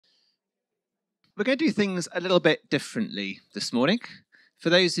We're going to do things a little bit differently this morning. For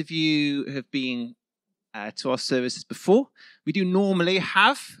those of you who have been to our services before, we do normally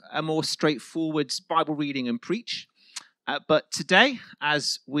have a more straightforward Bible reading and preach. But today,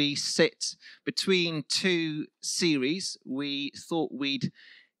 as we sit between two series, we thought we'd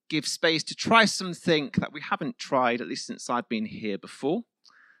give space to try something that we haven't tried, at least since I've been here before,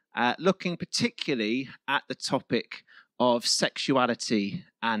 looking particularly at the topic of sexuality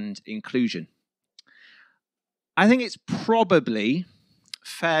and inclusion. I think it's probably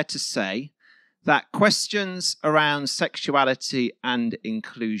fair to say that questions around sexuality and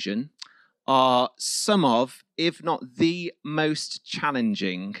inclusion are some of, if not the most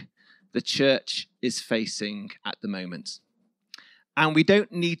challenging, the church is facing at the moment. And we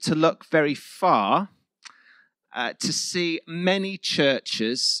don't need to look very far to see many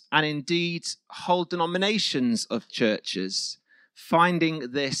churches, and indeed whole denominations of churches,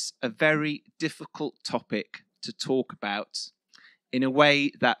 finding this a very difficult topic to talk about in a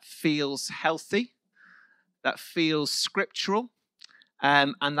way that feels healthy, that feels scriptural,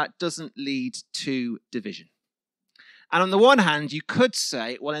 and that doesn't lead to division. And on the one hand, you could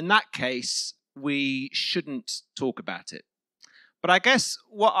say, well, in that case, we shouldn't talk about it. But I guess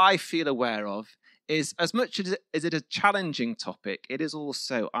what I feel aware of is, as much as it is a challenging topic, it is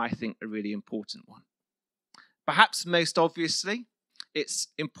also, I think, a really important one. Perhaps most obviously, it's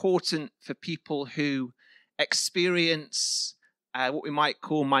important for people who experience what we might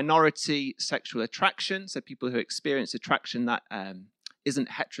call minority sexual attraction, so people who experience attraction that isn't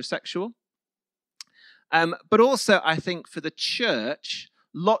heterosexual. But also, I think for the church,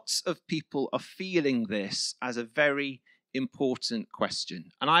 lots of people are feeling this as a very important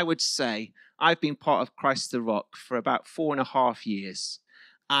question. And I would say I've been part of Christ the Rock for about 4.5 years,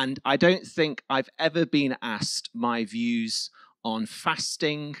 and I don't think I've ever been asked my views on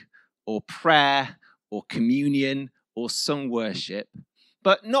fasting or prayer or communion or sung worship,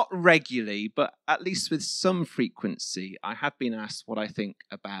 but not regularly, but at least with some frequency, I have been asked what I think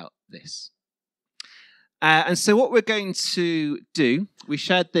about this. And so what we're going to do, we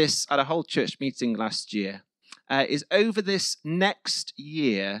shared this at a whole church meeting last year, is over this next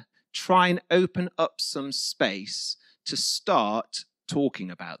year, try and open up some space to start talking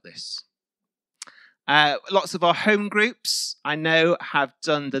about this. Lots of our home groups, I know, have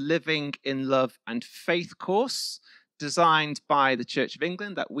done the Living in Love and Faith course, designed by the Church of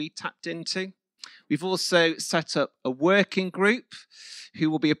England that we tapped into. We've also set up a working group who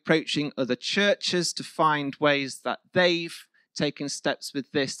will be approaching other churches to find ways that they've taken steps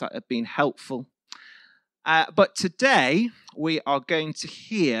with this that have been helpful. But today, we are going to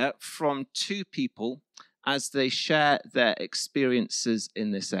hear from two people as they share their experiences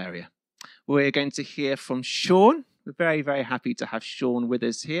in this area. We're going to hear from Sean. We're very, very happy to have Sean with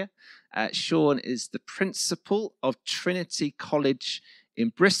us here. Sean is the principal of Trinity College in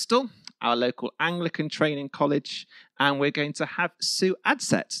Bristol, our local Anglican training college. And we're going to have Sue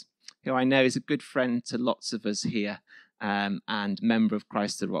Adsett, who I know is a good friend to lots of us here and member of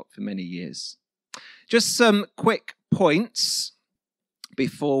Christ the Rock for many years. Just some quick points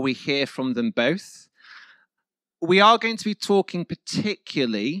before we hear from them both. We are going to be talking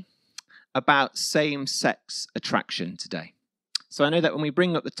particularly about same-sex attraction today. So I know that when we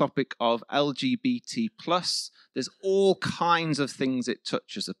bring up the topic of LGBT+, there's all kinds of things it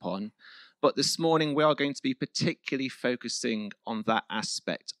touches upon, but this morning we are going to be particularly focusing on that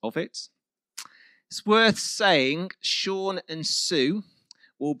aspect of it. It's worth saying Sean and Sue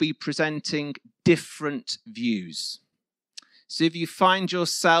will be presenting different views. So if you find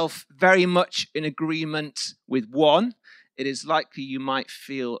yourself very much in agreement with one, it is likely you might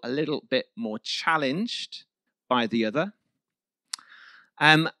feel a little bit more challenged by the other.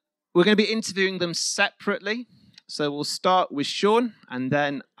 We're going to be interviewing them separately. So we'll start with Sean, and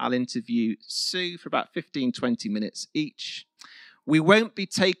then I'll interview Sue for about 15-20 minutes each. We won't be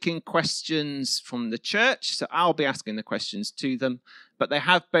taking questions from the church, so I'll be asking the questions to them. But they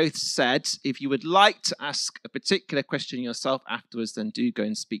have both said, if you would like to ask a particular question yourself afterwards, then do go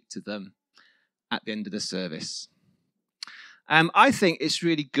and speak to them at the end of the service. I think it's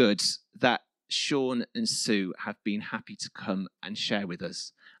really good that Sean and Sue have been happy to come and share with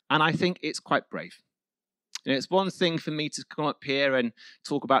us. And I think it's quite brave. You know, it's one thing for me to come up here and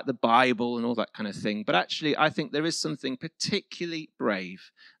talk about the Bible and all that kind of thing. But actually, I think there is something particularly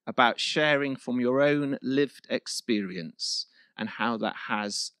brave about sharing from your own lived experience and how that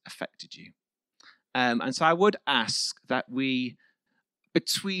has affected you. And so I would ask that we,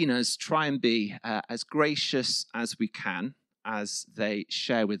 between us, try and be as gracious as we can as they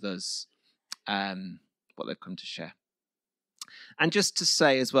share with us what they've come to share. And just to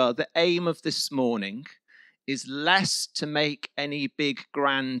say as well, the aim of this morning is less to make any big,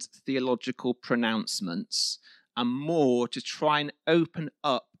 grand theological pronouncements and more to try and open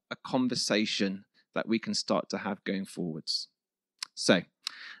up a conversation that we can start to have going forwards. So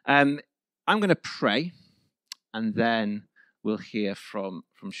I'm going to pray, and then we'll hear from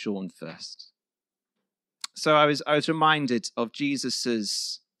Sean first. So I was reminded of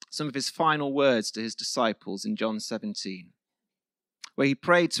some of his final words to his disciples in John 17, where he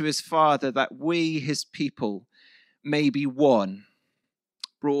prayed to his Father that we, his people, may be one,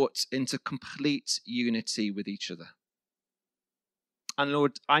 brought into complete unity with each other. And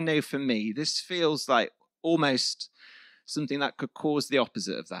Lord, I know for me, this feels like almost something that could cause the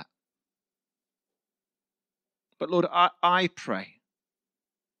opposite of that. But Lord, I pray,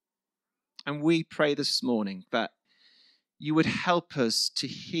 and we pray this morning, that you would help us to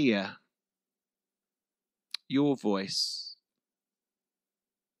hear your voice.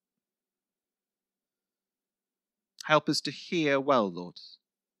 Help us to hear well, Lord.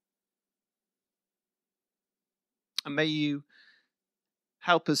 And may you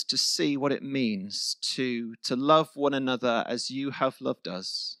help us to see what it means to love one another as you have loved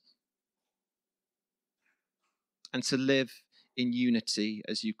us, and to live in unity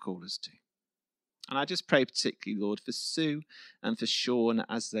as you call us to. And I just pray particularly, Lord, for Sue and for Sean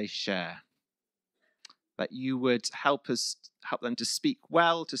as they share, that you would help them to speak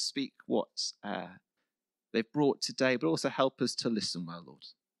well, to speak what they've brought today, but also help us to listen well, Lord.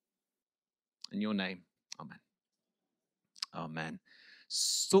 In your name, amen. Amen.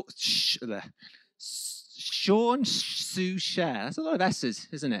 So, Sean, Sue, share. That's a lot of S's,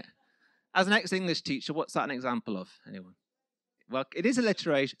 isn't it? As an ex-English teacher, what's that an example of? Anyone? Well, it is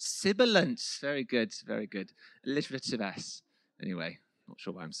alliteration. Sibilant. Very good, very good. Alliterative S. Anyway, not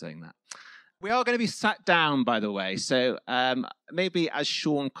sure why I'm saying that. We are going to be sat down, by the way. So maybe as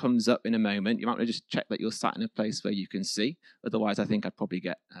Sean comes up in a moment, you might want to just check that you're sat in a place where you can see. Otherwise, I think I'd probably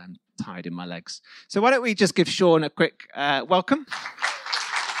get tired in my legs. So why don't we just give Sean a quick welcome?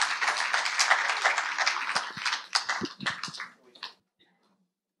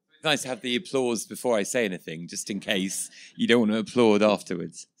 Nice to have the applause before I say anything, just in case you don't want to applaud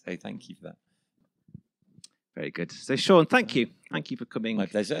afterwards. So thank you for that. Very good. So Sean, thank you. Thank you for coming. My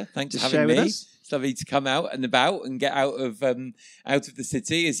pleasure. Thanks for having me. It's lovely to come out and about and get out of the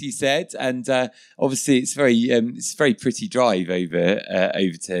city, as you said. And obviously, it's a very pretty drive over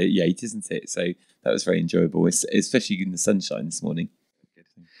to Yate, isn't it? So that was very enjoyable, especially in the sunshine this morning.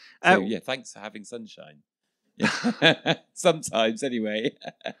 So thanks for having sunshine. Yeah. Sometimes, anyway.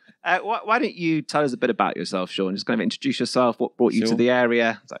 Why don't you tell us a bit about yourself, Sean? Just kind of introduce yourself, what brought you to the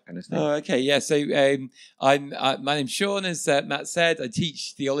area, that kind of thing. Oh, okay, yeah. So my name's Sean, as Matt said. I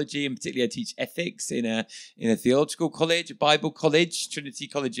teach theology, and particularly I teach ethics in a theological college, a Bible college, Trinity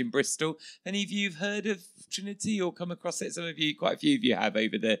College in Bristol. Any of you have heard of Trinity or come across it? Some of you, quite a few of you have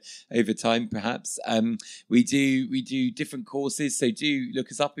over time, perhaps. We do different courses, so do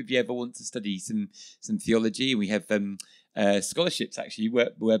look us up if you ever want to study some theology. We have scholarships actually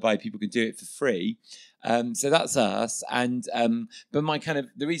whereby people can do it for free. So that's us. And but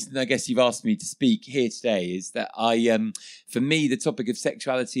the reason I guess you've asked me to speak here today is that for me, the topic of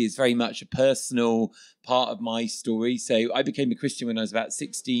sexuality is very much a personal part of my story. So I became a Christian when I was about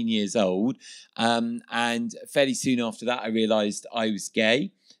 16 years old, and fairly soon after that, I realised I was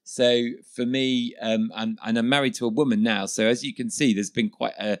gay. So for me, and I'm married to a woman now. So as you can see, there's been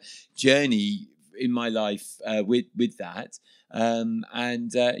quite a journey in my life with that. Do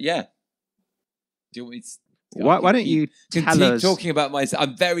you want me to, why don't you tell us... talking about myself?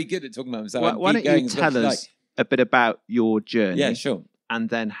 I'm very good at talking about myself. Why don't you tell us a bit about your journey? Yeah, sure. And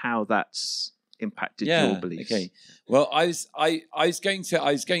then how that's impacted your beliefs. Okay. Well, I was going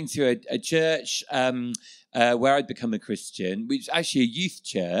to a church where I'd become a Christian, which is actually a youth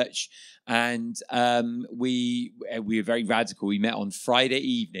church. And we were very radical. We met on Friday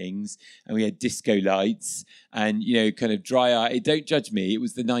evenings, and we had disco lights, and kind of dry eye. Don't judge me; it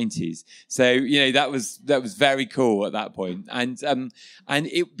was the 90s, so that was very cool at that point. And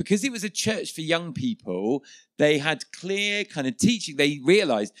because it was a church for young people, they had clear kind of teaching. They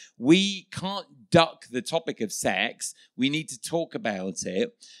realised we can't duck the topic of sex. We need to talk about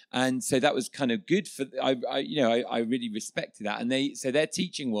it. And so that was kind of good for, I really respected that. And their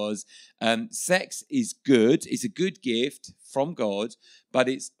teaching was, sex is good. It's a good gift from God, but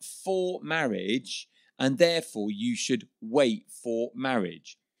it's for marriage. And therefore you should wait for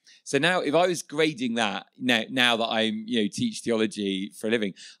marriage. So now, if I was grading that, now that I'm, teach theology for a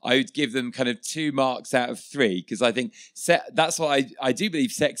living, I would give them kind of 2 marks out of 3, because I think that's what I do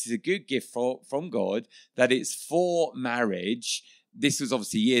believe sex is a good gift from God, that it's for marriage. This was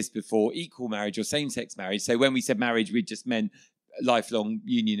obviously years before equal marriage or same-sex marriage. So when we said marriage, we just meant lifelong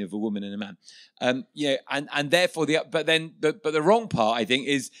union of a woman and a man. And therefore but the wrong part, I think,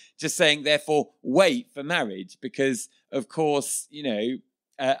 is just saying therefore wait for marriage, because of course,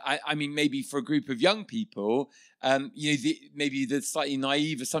 I mean, maybe for a group of young people, maybe the slightly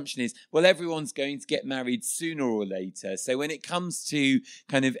naive assumption is, well, everyone's going to get married sooner or later. So when it comes to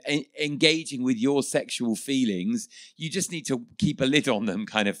kind of engaging with your sexual feelings, you just need to keep a lid on them,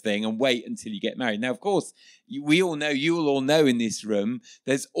 kind of thing, and wait until you get married. Now, of course, you will all know in this room,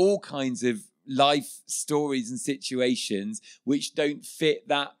 there's all kinds of life stories and situations which don't fit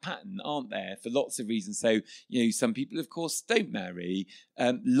that pattern, aren't there, for lots of reasons. So, some people, of course, don't marry.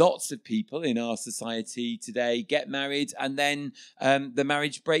 Lots of people in our society today get married and then the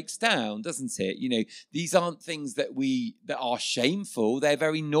marriage breaks down, doesn't it? These aren't things that are shameful. They're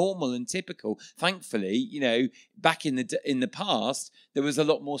very normal and typical. Thankfully, back in the past, there was a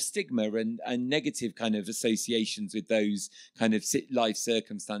lot more stigma and negative kind of associations with those kind of life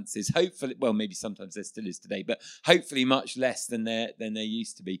circumstances. Hopefully, well, maybe sometimes there still is today, but hopefully much less than there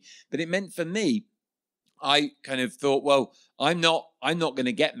used to be. But it meant for me, I kind of thought, well, I'm not going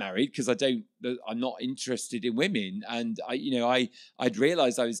to get married because I'm not interested in women. And I'd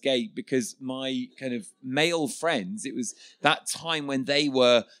realized I was gay because my kind of male friends, it was that time when they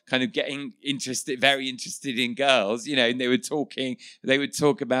were kind of getting very interested in girls, and they would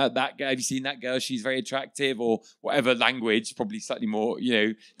talk about that girl. Have you seen that girl? She's very attractive, or whatever language, probably slightly more,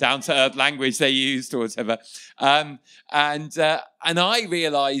 down to earth language they used or whatever. And I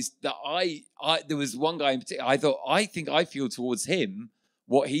realized that there was one guy in particular, I think I feel towards him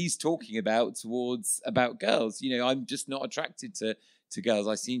what he's talking about girls. I'm just not attracted to girls.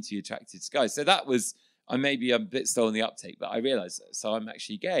 I seem to be attracted to guys. So that was, maybe I'm a bit slow on the uptake, but I realized, so I'm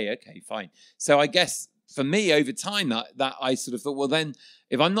actually gay. Okay, fine. So I guess for me over time that I sort of thought, well, then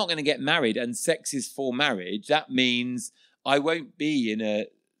if I'm not going to get married and sex is for marriage, that means I won't be in a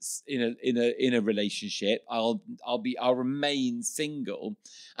relationship. I'll remain single.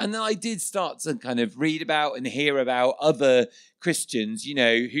 And then I did start to kind of read about and hear about other Christians,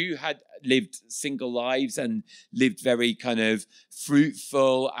 who had lived single lives and lived very kind of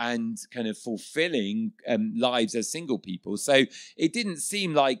fruitful and kind of fulfilling lives as single people. So it didn't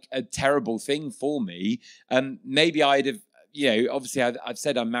seem like a terrible thing for me. Maybe I'd have, obviously I've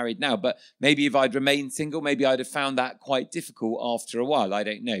said I'm married now, but maybe if I'd remained single, maybe I'd have found that quite difficult after a while. I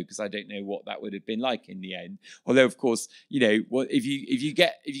don't know, because I don't know what that would have been like in the end. Although, of course, if you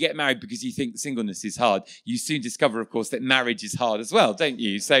get married because you think singleness is hard, you soon discover, of course, that marriage is hard as well, don't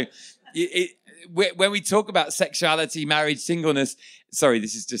you? So when we talk about sexuality, marriage, singleness, sorry,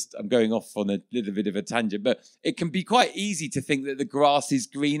 this is just, I'm going off on a little bit of a tangent, but it can be quite easy to think that the grass is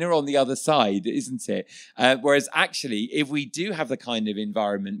greener on the other side, isn't it? Whereas actually, if we do have the kind of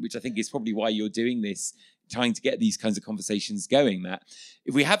environment, which I think is probably why you're doing this, trying to get these kinds of conversations going, Matt,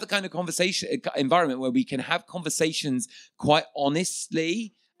 if we have the kind of environment where we can have conversations quite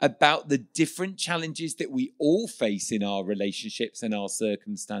honestly about the different challenges that we all face in our relationships and our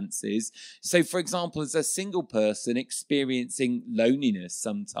circumstances. So, for example, as a single person experiencing loneliness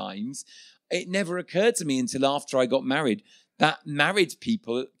sometimes, it never occurred to me until after I got married that married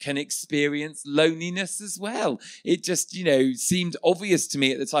people can experience loneliness as well. It just, seemed obvious to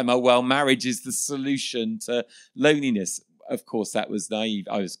me at the time, oh, well, marriage is the solution to loneliness. Of course, that was naive.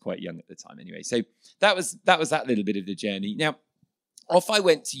 I was quite young at the time anyway. So that was that little bit of the journey. Now, off I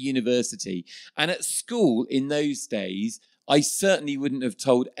went to university, and at school in those days, I certainly wouldn't have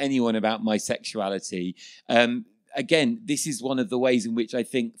told anyone about my sexuality. Again, this is one of the ways in which I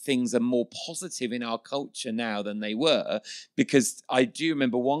think things are more positive in our culture now than they were, because I do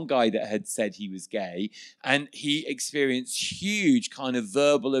remember one guy that had said he was gay, and he experienced huge kind of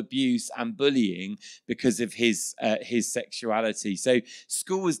verbal abuse and bullying because of his sexuality. So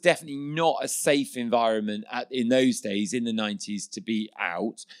school was definitely not a safe environment in those days, in the 90s, to be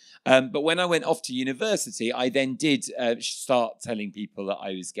out. But when I went off to university, I then did start telling people that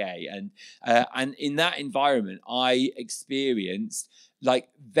I was gay. And in that environment, I experienced like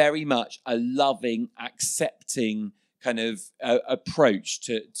very much a loving, accepting kind of approach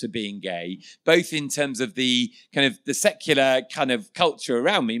to being gay, both in terms of the kind of the secular kind of culture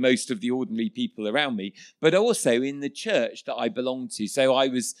around me, most of the ordinary people around me, but also in the church that I belonged to. So I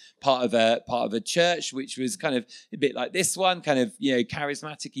was part of a church which was kind of a bit like this one, kind of, you know,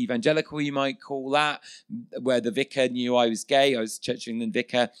 charismatic evangelical, you might call that, where the vicar knew I was gay. I was Church of England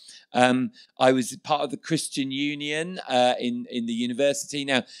vicar. I was part of the Christian Union in the university.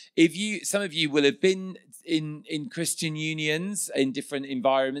 Now, some of you will have been in Christian unions in different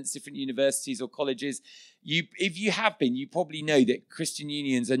environments, different universities or colleges. If you have been, you probably know that Christian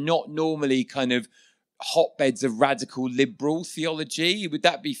unions are not normally kind of hotbeds of radical liberal theology. Would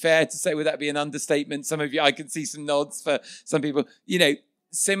that be fair to say? Would that be an understatement? Some of you, I can see some nods for some people. You know,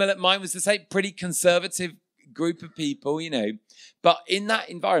 similar. Mine was the same, pretty conservative group of people, you know. But in that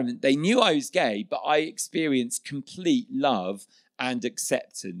environment, they knew I was gay, but I experienced complete love and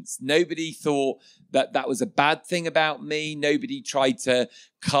acceptance. Nobody thought that was a bad thing about me. Nobody tried to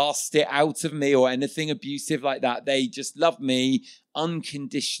cast it out of me or anything abusive like that. They just loved me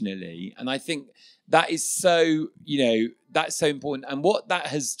unconditionally. And I think that is so, you know, that's so important. And what that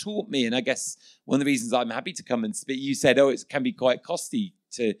has taught me, and I guess one of the reasons I'm happy to come and speak, you said, oh, it can be quite costly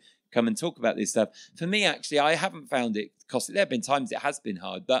to come and talk about this stuff. For me, actually, I haven't found it costly. There have been times it has been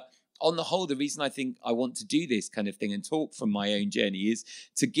hard, but on the whole, the reason I think I want to do this kind of thing and talk from my own journey is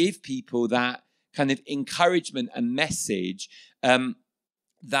to give people that kind of encouragement and message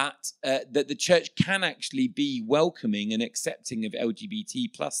that the church can actually be welcoming and accepting of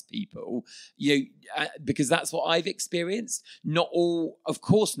LGBT plus people, you know, because that's what I've experienced. Not all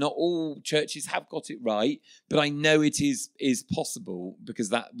churches have got it right, but I know it is possible because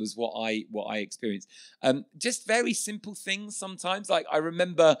that was what I experienced. Just very simple things sometimes. Like I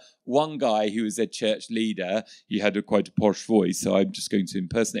remember one guy who was a church leader. He had quite a posh voice, so I'm just going to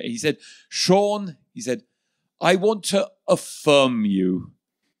impersonate. He said, "Sean," he said, "I want to affirm you."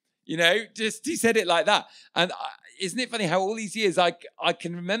 You know, just he said it like that. And isn't it funny how all these years I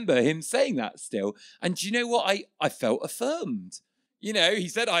can remember him saying that still? And do you know what? I felt affirmed. You know, he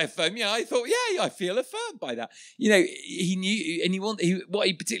said, I affirm you. I thought, yeah, I feel affirmed by that. You know, he knew, and what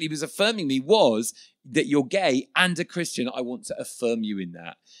he particularly was affirming me was that you're gay and a Christian. I want to affirm you in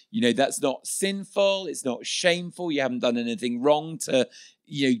that. You know, that's not sinful. It's not shameful. You haven't done anything wrong to,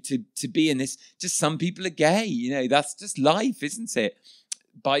 you know, to be in this. Just some people are gay. You know, that's just life, isn't it?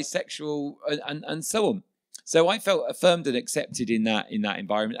 Bisexual and so on. So I felt affirmed and accepted in that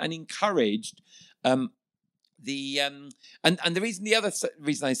environment and encouraged. And the other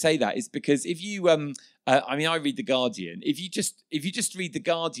reason I say that is because if you I read The Guardian. If you just read The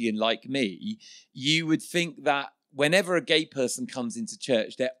Guardian like me, you would think that whenever a gay person comes into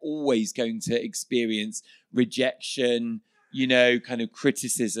church, they're always going to experience rejection, you know, kind of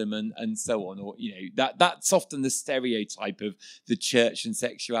criticism and so on, or, you know, that's often the stereotype of the church and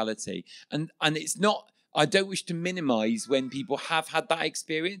sexuality. And it's not, I don't wish to minimize when people have had that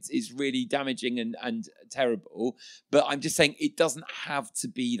experience. It's really damaging and terrible. But I'm just saying it doesn't have to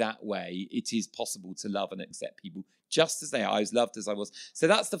be that way. It is possible to love and accept people just as they are. I was loved as I was. So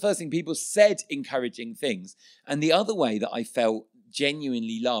that's the first thing. People said encouraging things. And the other way that I felt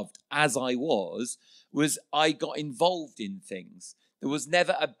genuinely loved as I was I got involved in things. There was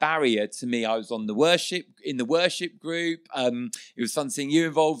never a barrier to me. I was in the worship group. It was fun seeing you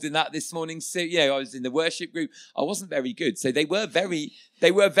involved in that this morning. So, you know, I was in the worship group. I wasn't very good. So they were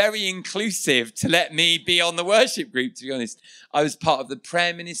very inclusive to let me be on the worship group, to be honest. I was part of the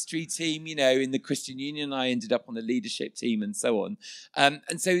prayer ministry team, you know, in the Christian Union. I ended up on the leadership team and so on. And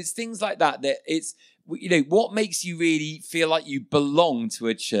so it's things like that it's, you know, what makes you really feel like you belong to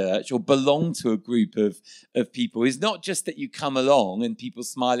a church or belong to a group of people is not just that you come along and people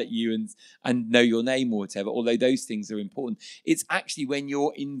smile at you and know your name or whatever, although those things are important. It's actually when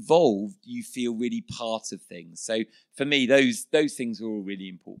you're involved, you feel really part of things. So for me, those things are all really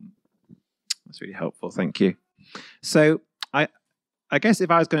important. That's really helpful. Thank you. So I guess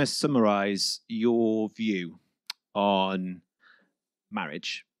if I was going to summarize your view on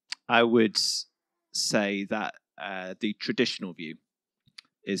marriage, I would say that the traditional view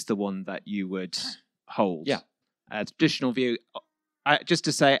is the one that you would hold. Yeah. Traditional view, just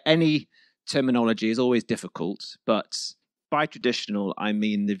to say, any terminology is always difficult, but by traditional, I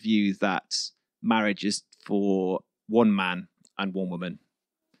mean the view that marriage is for one man and one woman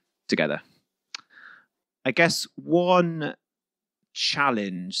together. I guess one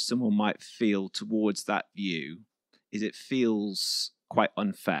challenge someone might feel towards that view is it feels quite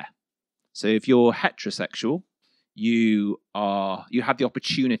unfair. So if you're heterosexual, you have the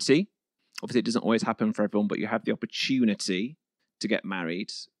opportunity, obviously it doesn't always happen for everyone, but you have the opportunity to get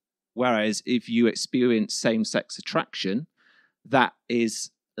married Whereas if you experience same-sex attraction, that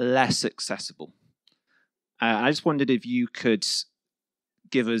is less accessible. I just wondered if you could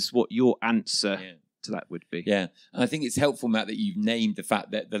give us what your answer to that would be. Yeah, and I think it's helpful, Matt, that you've named the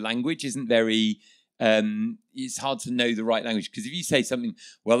fact that the language isn't very... it's hard to know the right language, because if you say something,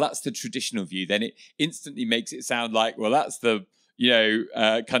 well, that's the traditional view, then it instantly makes it sound like, well, that's the...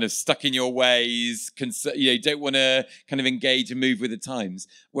 kind of stuck in your ways, don't want to kind of engage and move with the times.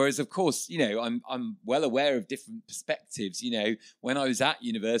 Whereas, of course, I'm well aware of different perspectives. When I was at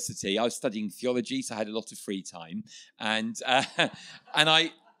university, I was studying theology, so I had a lot of free time. And I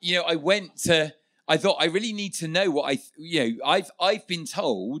thought I really need to know what I've been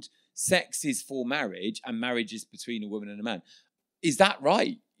told sex is for marriage and marriage is between a woman and a man. Is that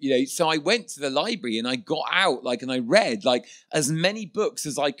right? So I went to the library and I got out and I read as many books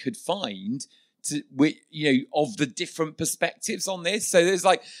as I could find of the different perspectives on this. So there's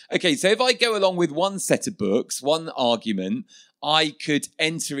okay, so if I go along with one set of books, one argument, I could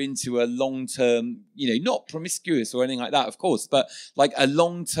enter into a long-term, not promiscuous or anything like that, of course, but a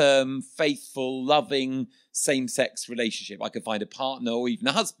long-term, faithful, loving same-sex relationship. I could find a partner or even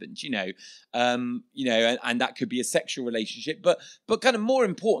a husband, and that could be a sexual relationship, but kind of more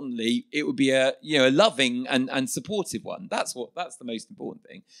importantly, it would be a loving and supportive one. That's the most important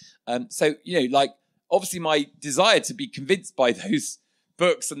thing. So obviously my desire to be convinced by those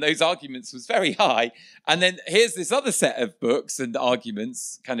books and those arguments was very high. And then here's this other set of books and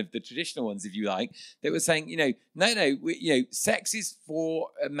arguments, kind of the traditional ones, if you like, that were saying, sex is for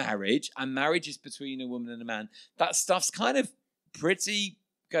a marriage and marriage is between a woman and a man. That stuff's kind of pretty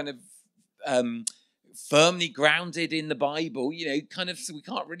kind of firmly grounded in the Bible, so we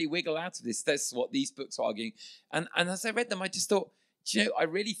can't really wiggle out of this. That's what these books are arguing. And as I read them, I just thought, I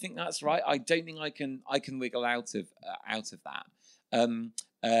really think that's right. I don't think I can wiggle out of that. I'm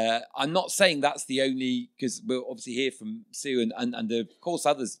not saying that's the only, because we'll obviously hear from Sue and of course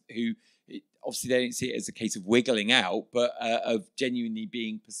others who obviously they don't see it as a case of wiggling out, but of genuinely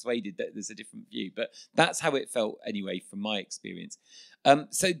being persuaded that there's a different view. But that's how it felt anyway from my experience.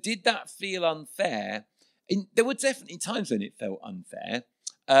 So did that feel unfair? There were definitely times when it felt unfair.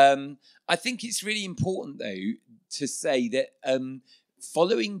 I think it's really important though to say that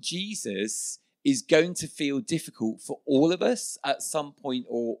following Jesus is going to feel difficult for all of us at some point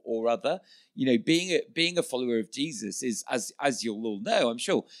or other. Being a follower of Jesus is, as you'll all know, I'm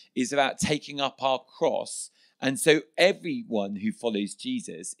sure, is about taking up our cross. And so everyone who follows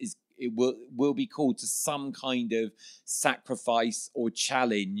Jesus will be called to some kind of sacrifice or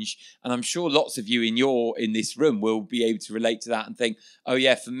challenge. And I'm sure lots of you in this room will be able to relate to that and think, oh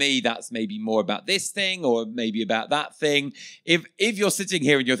yeah, for me, that's maybe more about this thing or maybe about that thing. If you're sitting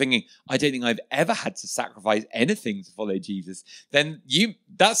here and you're thinking, I don't think I've ever had to sacrifice anything to follow Jesus, then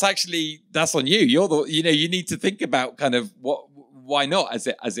that's on you. You need to think about kind of why not,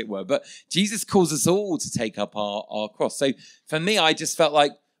 as it were. But Jesus calls us all to take up our cross. So for me, I just felt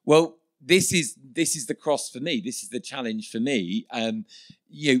like, well, this is the cross for me. This is the challenge for me.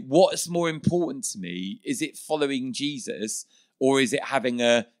 What's more important to me? Is it following Jesus, or is it having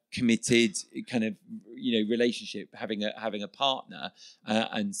a committed kind of relationship, having a partner,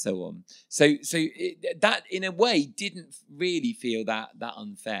 and so on? So that in a way didn't really feel that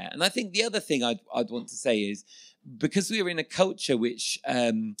unfair. And I think the other thing I'd want to say is, because we are in a culture which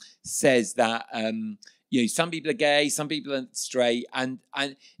says that. Some people are gay, some people are straight, and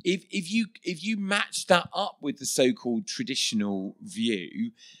if you match that up with the so-called traditional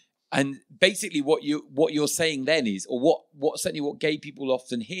view, and basically what you're saying then is, or certainly what gay people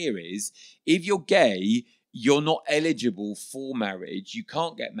often hear is, if you're gay, you're not eligible for marriage, you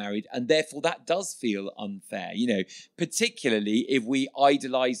can't get married, and therefore that does feel unfair, particularly if we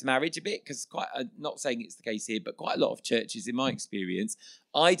idolize marriage a bit, because I'm not saying it's the case here, but quite a lot of churches, in my experience,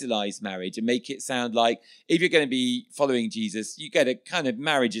 idolize marriage and make it sound like if you're going to be following Jesus, you get a kind of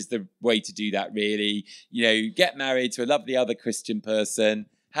marriage is the way to do that, really. Get married to a lovely other Christian person,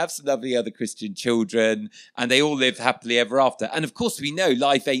 have some lovely other Christian children, and they all live happily ever after. And of course, we know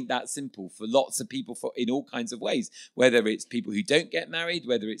life ain't that simple for lots of people in all kinds of ways, whether it's people who don't get married,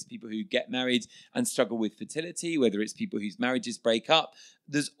 whether it's people who get married and struggle with fertility, whether it's people whose marriages break up.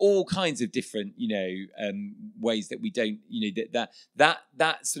 There's all kinds of different, ways that we don't,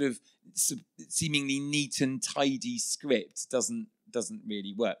 that sort of seemingly neat and tidy script doesn't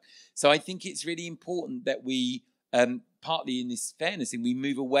really work. So I think it's really important that we, partly in this fairness thing, we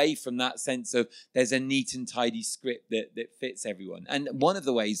move away from that sense of there's a neat and tidy script that fits everyone. And one of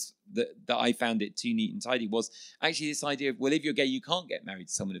the ways that I found it too neat and tidy was actually this idea of, well, if you're gay, you can't get married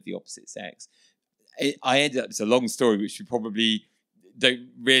to someone of the opposite sex. I ended up, it's a long story, which we probably don't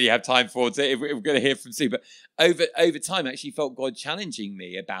really have time for it if we're going to hear from Sue. But over time, I actually felt God challenging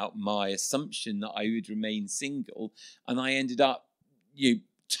me about my assumption that I would remain single, and I ended up,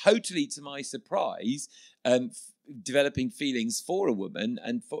 totally to my surprise, developing feelings for a woman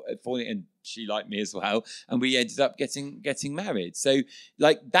and and she liked me as well, and we ended up getting married. So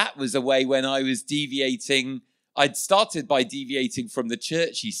that was a way when I was deviating. I'd started by deviating from the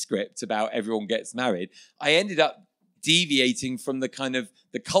churchy script about everyone gets married. I ended up deviating from the kind of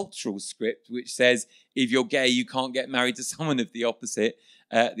the cultural script, which says if you're gay, you can't get married to someone of the opposite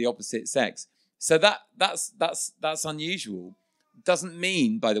sex. So that's unusual. Doesn't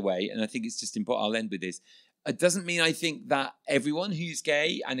mean, by the way, and I think it's just important, I'll end with this. It doesn't mean I think that everyone who's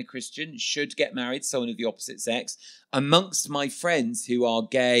gay and a Christian should get married to someone of the opposite sex. Amongst my friends who are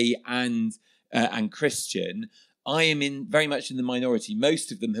gay and Christian, I am very much in the minority.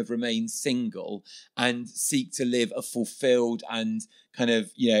 Most of them have remained single and seek to live a fulfilled and kind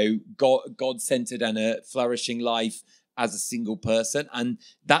of, God-centered and a flourishing life as a single person. And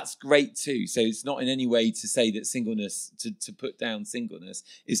that's great too. So it's not in any way to say that singleness, to put down singleness.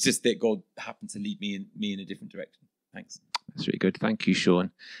 It's just that God happened to lead me in a different direction. Thanks. That's really good. Thank you,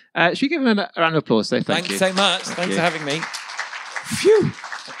 Sean. Should we give him a round of applause? So thank you. Thanks so much. Thanks for having me. Phew.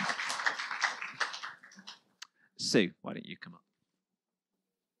 Sue, why don't you come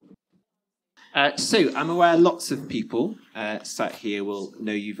up? Sue, I'm aware lots of people sat here will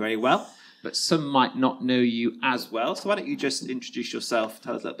know you very well, but some might not know you as well. So why don't you just introduce yourself,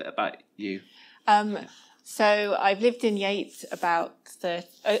 tell us a little bit about you. So I've lived in Yates about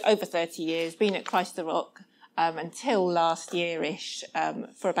over 30 years, been at Christ the Rock until last year-ish,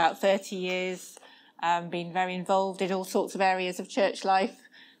 for about 30 years, been very involved in all sorts of areas of church life,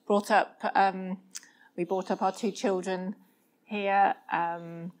 we brought up our 2 children here,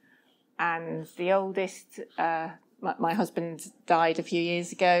 and the oldest, my husband died a few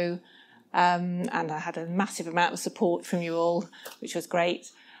years ago, and I had a massive amount of support from you all, which was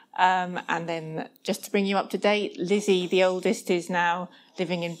great. And then just to bring you up to date, Lizzie, the oldest, is now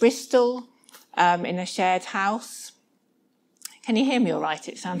living in Bristol in a shared house. Can you hear me all right?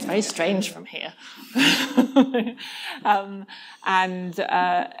 It sounds very strange from here.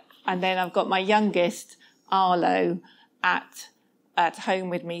 And then I've got my youngest, Arlo, at home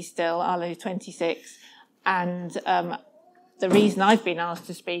with me still. Arlo's 26. And the reason I've been asked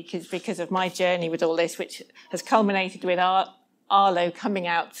to speak is because of my journey with all this, which has culminated with Arlo coming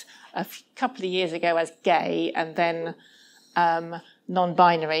out a couple of years ago as gay and then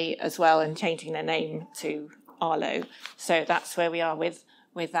non-binary as well, and changing their name to Arlo. So that's where we are with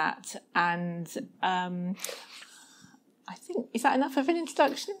that. And I think, is that enough of an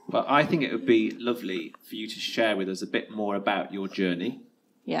introduction? Well, I think it would be lovely for you to share with us a bit more about your journey.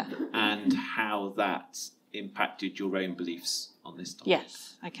 Yeah. And how that impacted your own beliefs on this topic.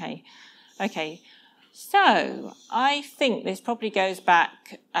 Yes. Okay. So I think this probably goes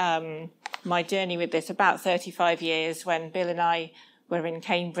back, my journey with this, about 35 years, when Bill and I were in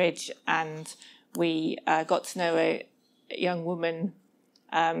Cambridge, and we got to know a young woman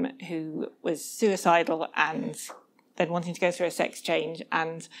who was suicidal and then wanting to go through a sex change.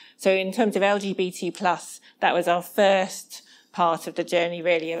 And so in terms of LGBT+, that was our first part of the journey,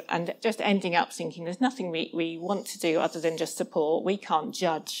 really, and just ending up thinking there's nothing we want to do other than just support. We can't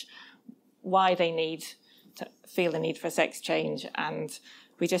judge why they feel the need for a sex change, and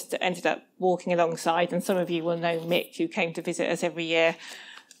we just ended up walking alongside. And some of you will know Mick, who came to visit us every year,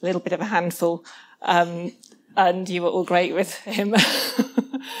 a little bit of a handful, and you were all great with him.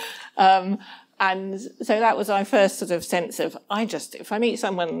 And so that was our first sort of sense of, if I meet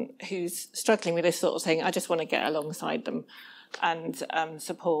someone who's struggling with this sort of thing, I just want to get alongside them and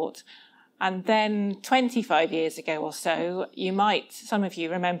support. And then 25 years ago or so, some of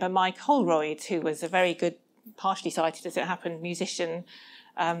you remember Mike Holroyd, who was a very good, partially sighted as it happened, musician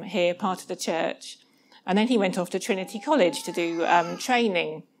here, part of the church. And then he went off to Trinity College to do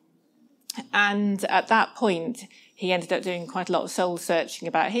training. And at that point, he ended up doing quite a lot of soul searching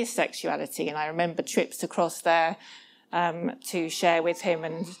about his sexuality. And I remember trips across there to share with him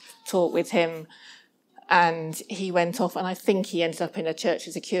and talk with him. And he went off, and I think he ended up in a church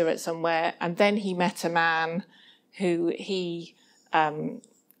as a curate somewhere. And then he met a man who he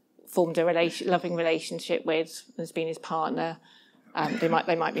formed a loving relationship with, has been his partner. They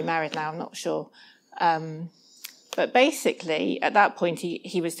might be married now, I'm not sure. But basically, at that point,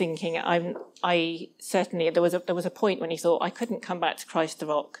 he was thinking, I certainly, there was a point when he thought, I couldn't come back to Christ the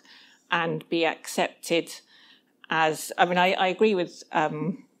Rock and be accepted as, I agree with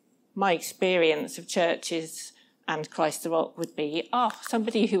my experience of churches and Christ the Rock would be,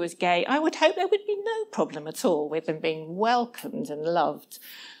 somebody who was gay, I would hope there would be no problem at all with them being welcomed and loved.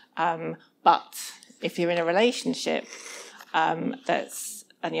 But if you're in a relationship and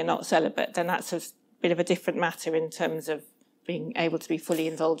you're not celibate, then that's a bit of a different matter in terms of being able to be fully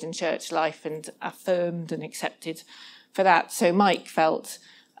involved in church life and affirmed and accepted for that. So Mike felt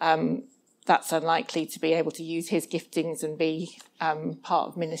that's unlikely to be able to use his giftings and be part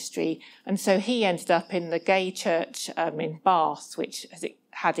of ministry. And so he ended up in the gay church in Bath, which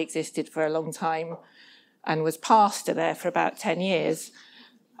had existed for a long time, and was pastor there for about 10 years.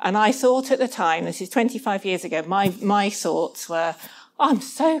 And I thought at the time, this is 25 years ago, my thoughts were, I'm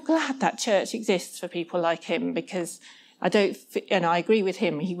so glad that church exists for people like him, because I agree with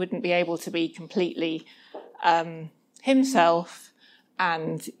him, he wouldn't be able to be completely himself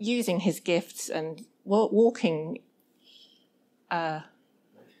and using his gifts and walking as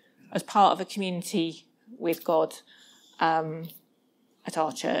part of a community with God at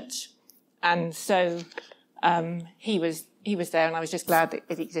our church. And so he was there, and I was just glad that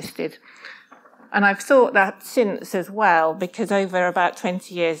it existed. And I've thought that since as well, because over about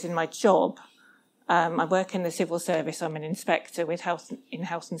 20 years in my job, I work in the civil service. I'm an inspector with health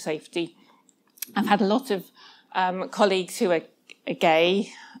and safety. I've had a lot of colleagues who are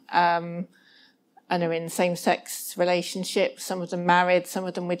gay and are in same-sex relationships, some of them married, some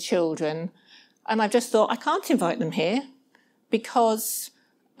of them with children. And I've just thought, I can't invite them here because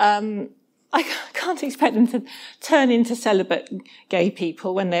I can't expect them to turn into celibate gay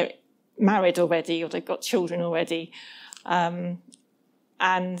people when they're married already or they've got children already. And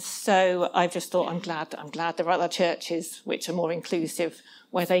so I've just thought, I'm glad there are other churches which are more inclusive,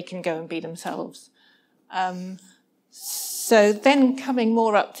 where they can go and be themselves. So then coming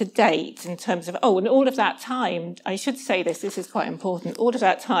more up to date in terms of, and all of that time, I should say this is quite important, all of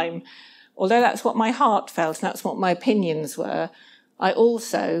that time, although that's what my heart felt and that's what my opinions were, I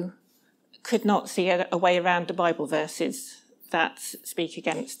also could not see a way around the Bible verses that speak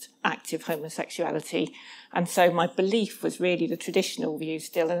against active homosexuality. And so my belief was really the traditional view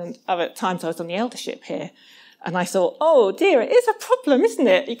still. And at times I was on the eldership here, and I thought, oh dear, it is a problem, isn't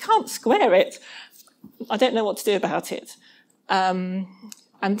it? You can't square it. I don't know what to do about it. And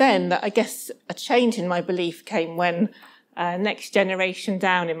then I guess a change in my belief came when next generation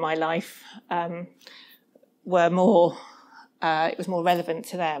down in my life were more, it was more relevant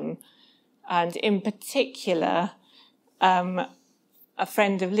to them. And in particular, a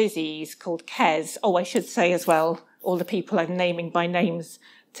friend of Lizzie's called Kez. I should say as well, all the people I'm naming by names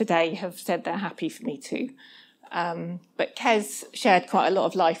today have said they're happy for me to. But Kez shared quite a lot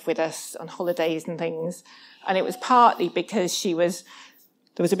of life with us on holidays and things. And it was partly because there was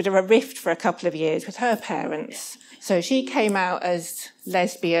a bit of a rift for a couple of years with her parents. So she came out as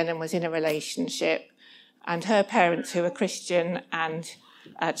lesbian and was in a relationship. And her parents, who were Christian and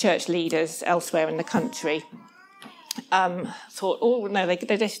church leaders elsewhere in the country, thought,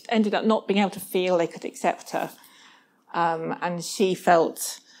 they just ended up not being able to feel they could accept her. And she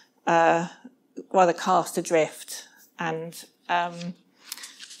felt rather cast adrift. And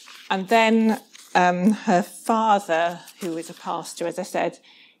then her father, who was a pastor, as I said,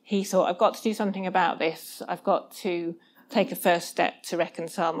 he thought, I've got to do something about this. I've got to take a first step to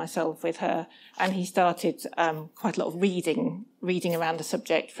reconcile myself with her. And he started quite a lot of reading around the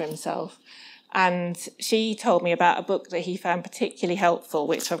subject for himself. And she told me about a book that he found particularly helpful,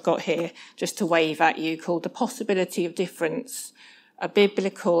 which I've got here just to wave at you, called The Possibility of Difference, a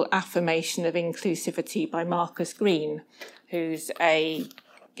Biblical Affirmation of Inclusivity by Marcus Green, who's a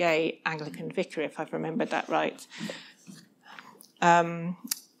gay Anglican vicar, if I've remembered that right. And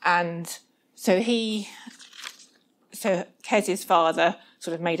so Kez's father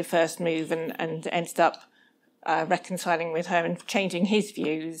sort of made a first move and ended up reconciling with her and changing his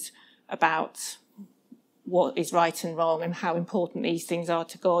views about what is right and wrong and how important these things are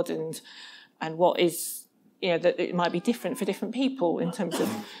to God, and what is, that it might be different for different people in terms of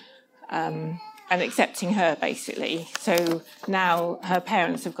and accepting her, basically. So now her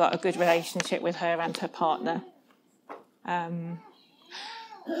parents have got a good relationship with her and her partner. And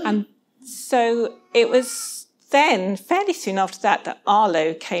so it was then, fairly soon after that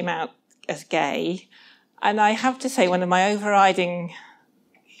Arlo came out as gay. And I have to say, one of my overriding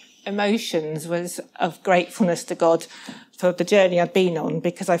emotions was of gratefulness to God for the journey I'd been on,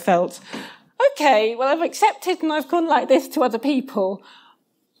 because I felt, okay, well, I've accepted and I've gone like this to other people,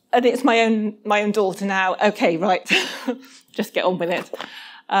 and it's my own daughter now. Okay, right, just get on with it.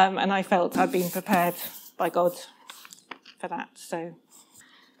 And I felt I'd been prepared by God for that. So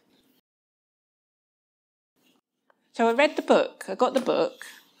I read the book. I got the book,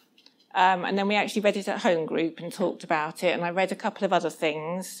 And then we actually read it at home group and talked about it. And I read a couple of other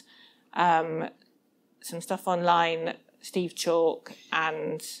things, some stuff online, Steve Chalk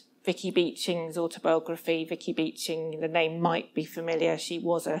and Vicky Beeching's autobiography. Vicky Beeching, the name might be familiar. She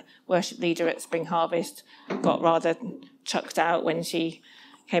was a worship leader at Spring Harvest, got rather chucked out when she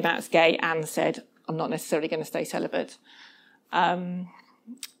came out as gay and said, I'm not necessarily going to stay celibate. And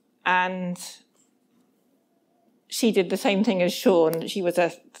she did the same thing as Sean. She was a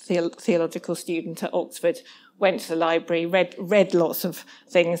theological student at Oxford, went to the library, read lots of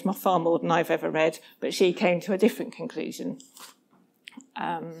things, far more than I've ever read, but she came to a different conclusion.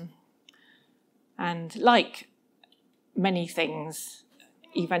 And like many things,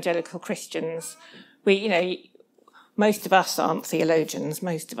 evangelical Christians, most of us aren't theologians,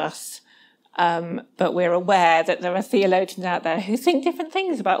 most of us, but we're aware that there are theologians out there who think different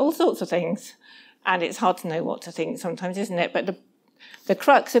things about all sorts of things. And it's hard to know what to think sometimes, isn't it? But the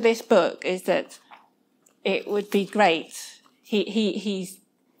crux of this book is that it would be great. He's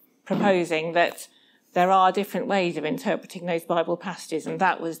proposing that there are different ways of interpreting those Bible passages, and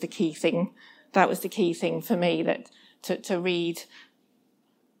that was the key thing. That was the key thing for me, that to read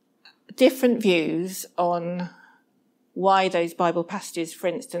different views on why those Bible passages, for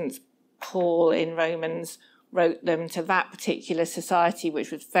instance, Paul in Romans wrote them to that particular society,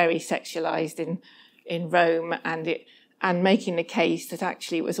 which was very sexualized in Rome, and making the case that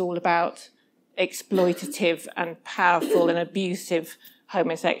actually it was all about exploitative and powerful and abusive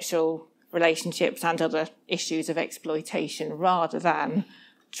homosexual relationships and other issues of exploitation, rather than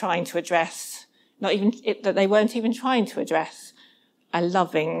trying to address, that they weren't even trying to address a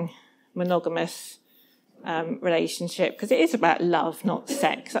loving, monogamous relationship, because it is about love, not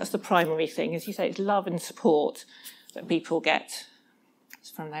sex. That's the primary thing. As you say, it's love and support that people get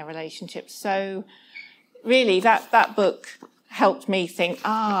from their relationships. So really that book helped me think,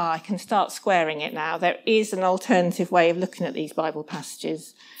 I can start squaring it now. There is an alternative way of looking at these Bible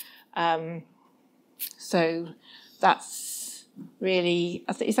passages. So that's really,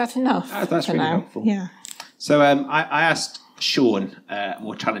 is that enough? That's really helpful. Yeah. So I asked Sean a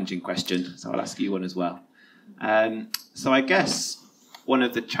more challenging question, so I'll ask you one as well. So I guess one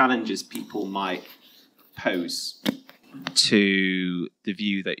of the challenges people might pose to the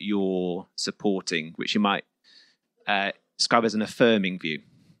view that you're supporting, which you might describe as an affirming view.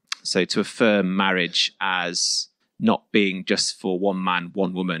 So to affirm marriage as not being just for one man,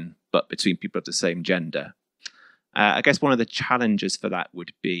 one woman, but between people of the same gender. I guess one of the challenges for that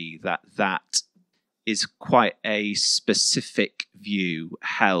would be that is quite a specific view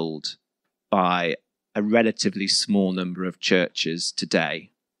held by a relatively small number of churches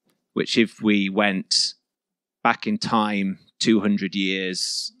today, which if we went back in time 200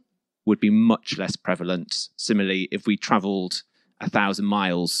 years would be much less prevalent. Similarly, if we travelled 1,000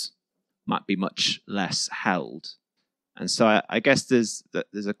 miles, might be much less held. And so I guess there's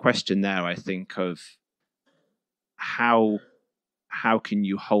a question there, I think, of how can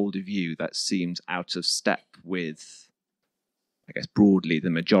you hold a view that seems out of step with, I guess, broadly the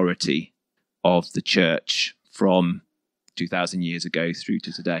majority of the church from 2,000 years ago through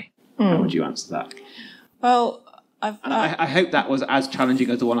to today? How would you answer that? Well, I hope that was as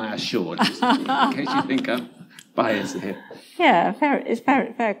challenging as the one I asked Sean, just in case you think I'm biased here. Yeah, it's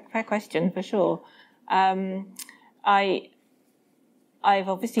fair question for sure. I've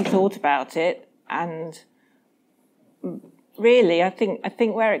obviously thought about it, and really, I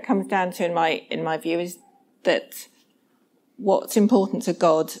think where it comes down to in my view is that what's important to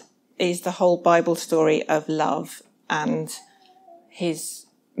God is the whole Bible story of love, and His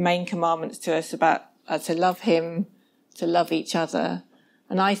main commandments to us about to love Him, to love each other.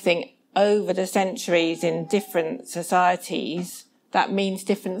 And I think over the centuries in different societies, that means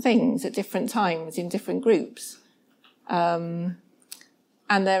different things at different times in different groups. And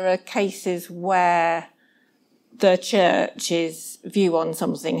there are cases where the church's view on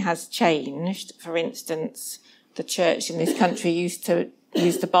something has changed. For instance, the church in this country used to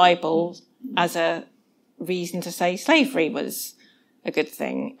use the Bible as a reason to say slavery was a good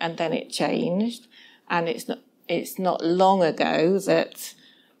thing, and then it changed. And it's not long ago that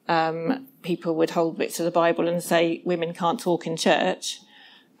people would hold bits of the Bible and say women can't talk in church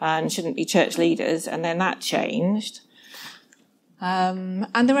and shouldn't be church leaders, and then that changed.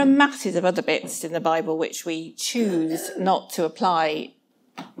 And there are masses of other bits in the Bible which we choose not to apply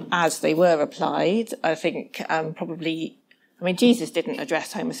as they were applied. I think Jesus didn't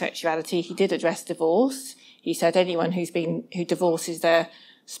address homosexuality. He did address divorce. He said anyone who divorces their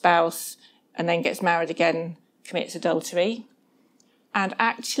spouse and then gets married again commits adultery. And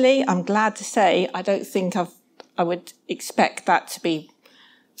actually, I'm glad to say, I don't think I would expect that to be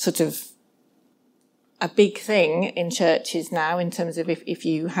sort of a big thing in churches now, in terms of if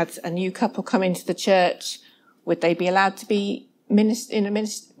you had a new couple come into the church, would they be allowed to be in a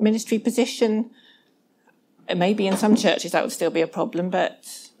ministry position? Maybe in some churches that would still be a problem,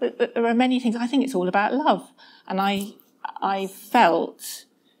 but there are many things. I think it's all about love. And I felt,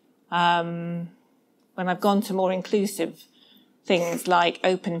 when I've gone to more inclusive things like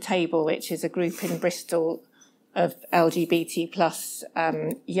Open Table, which is a group in Bristol of LGBT plus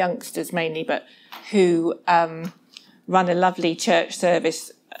youngsters mainly, but who run a lovely church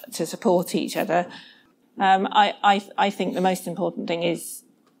service to support each other. I think the most important thing is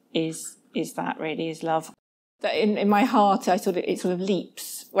that really is love. That in my heart, it sort of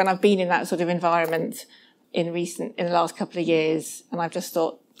leaps when I've been in that sort of environment in the last couple of years, and I've just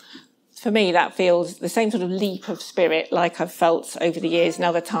thought, for me, that feels the same sort of leap of spirit like I've felt over the years and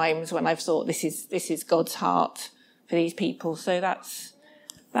other times when I've thought this is God's heart for these people. So that's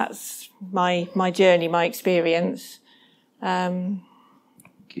my journey, my experience. Thank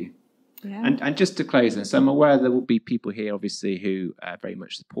you. Yeah. And just to close then, so I'm aware there will be people here, obviously, who very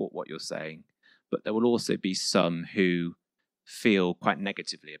much support what you're saying, but there will also be some who feel quite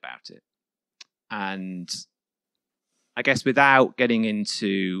negatively about it. And I guess without getting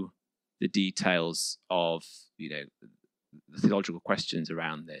into the details of, the theological questions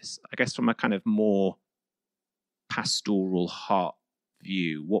around this, I guess from a kind of more pastoral heart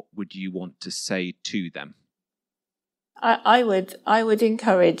view, what would you want to say to them? I would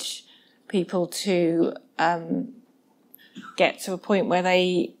encourage people to get to a point where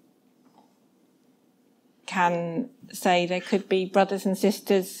they can say there could be brothers and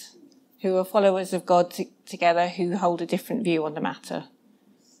sisters who are followers of God together who hold a different view on the matter.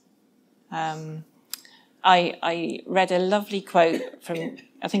 I read a lovely quote from,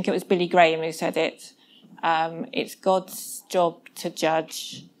 I think it was Billy Graham who said it. It's God's job to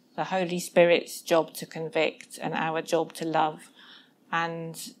judge, the Holy Spirit's job to convict, and our job to love.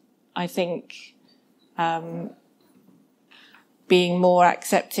 And I think being more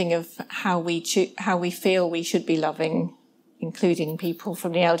accepting of how we feel we should be loving, including people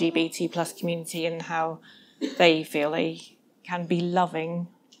from the LGBT plus community, and how they feel they can be loving,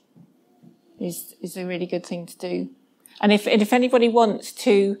 is a really good thing to do. And if anybody wants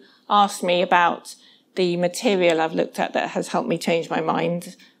to ask me about the material I've looked at that has helped me change my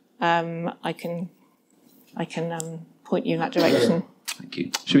mind, I can point you in that direction. Thank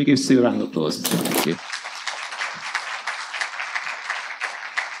you. Should we give Sue a round of applause? Thank you.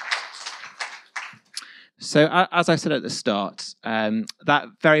 So, as I said at the start, that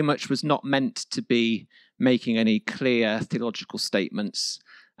very much was not meant to be making any clear theological statements.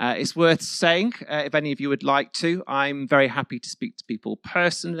 It's worth saying, if any of you would like to, I'm very happy to speak to people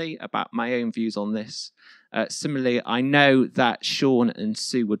personally about my own views on this. Similarly, I know that Sean and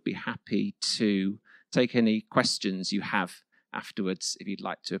Sue would be happy to take any questions you have afterwards if you'd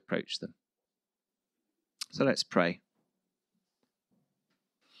like to approach them. So let's pray.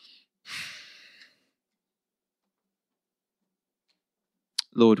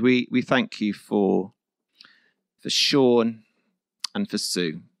 Lord, we thank you for Sean and for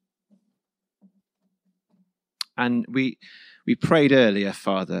Sue. And we prayed earlier,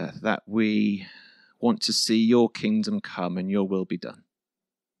 Father, that we want to see your kingdom come and your will be done.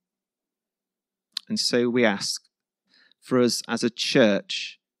 And so we ask for us as a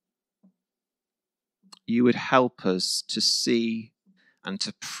church, you would help us to see and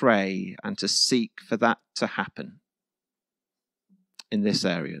to pray and to seek for that to happen in this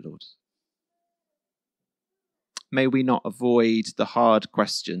area, Lord. May we not avoid the hard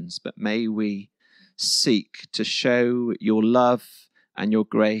questions, but may we seek to show your love and your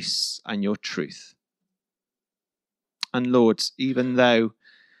grace and your truth. And Lord, even though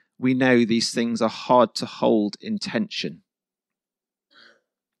we know these things are hard to hold in tension,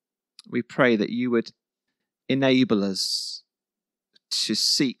 we pray that you would enable us to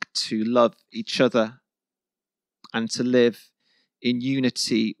seek to love each other and to live in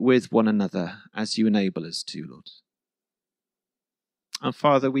unity with one another as you enable us to, Lord. And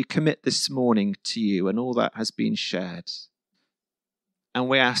Father, we commit this morning to you and all that has been shared. And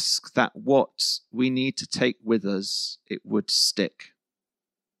we ask that what we need to take with us, it would stick.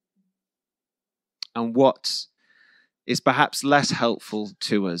 And what is perhaps less helpful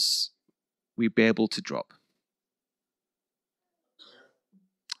to us, we'd be able to drop.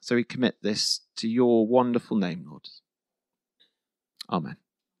 So we commit this to your wonderful name, Lord. Amen.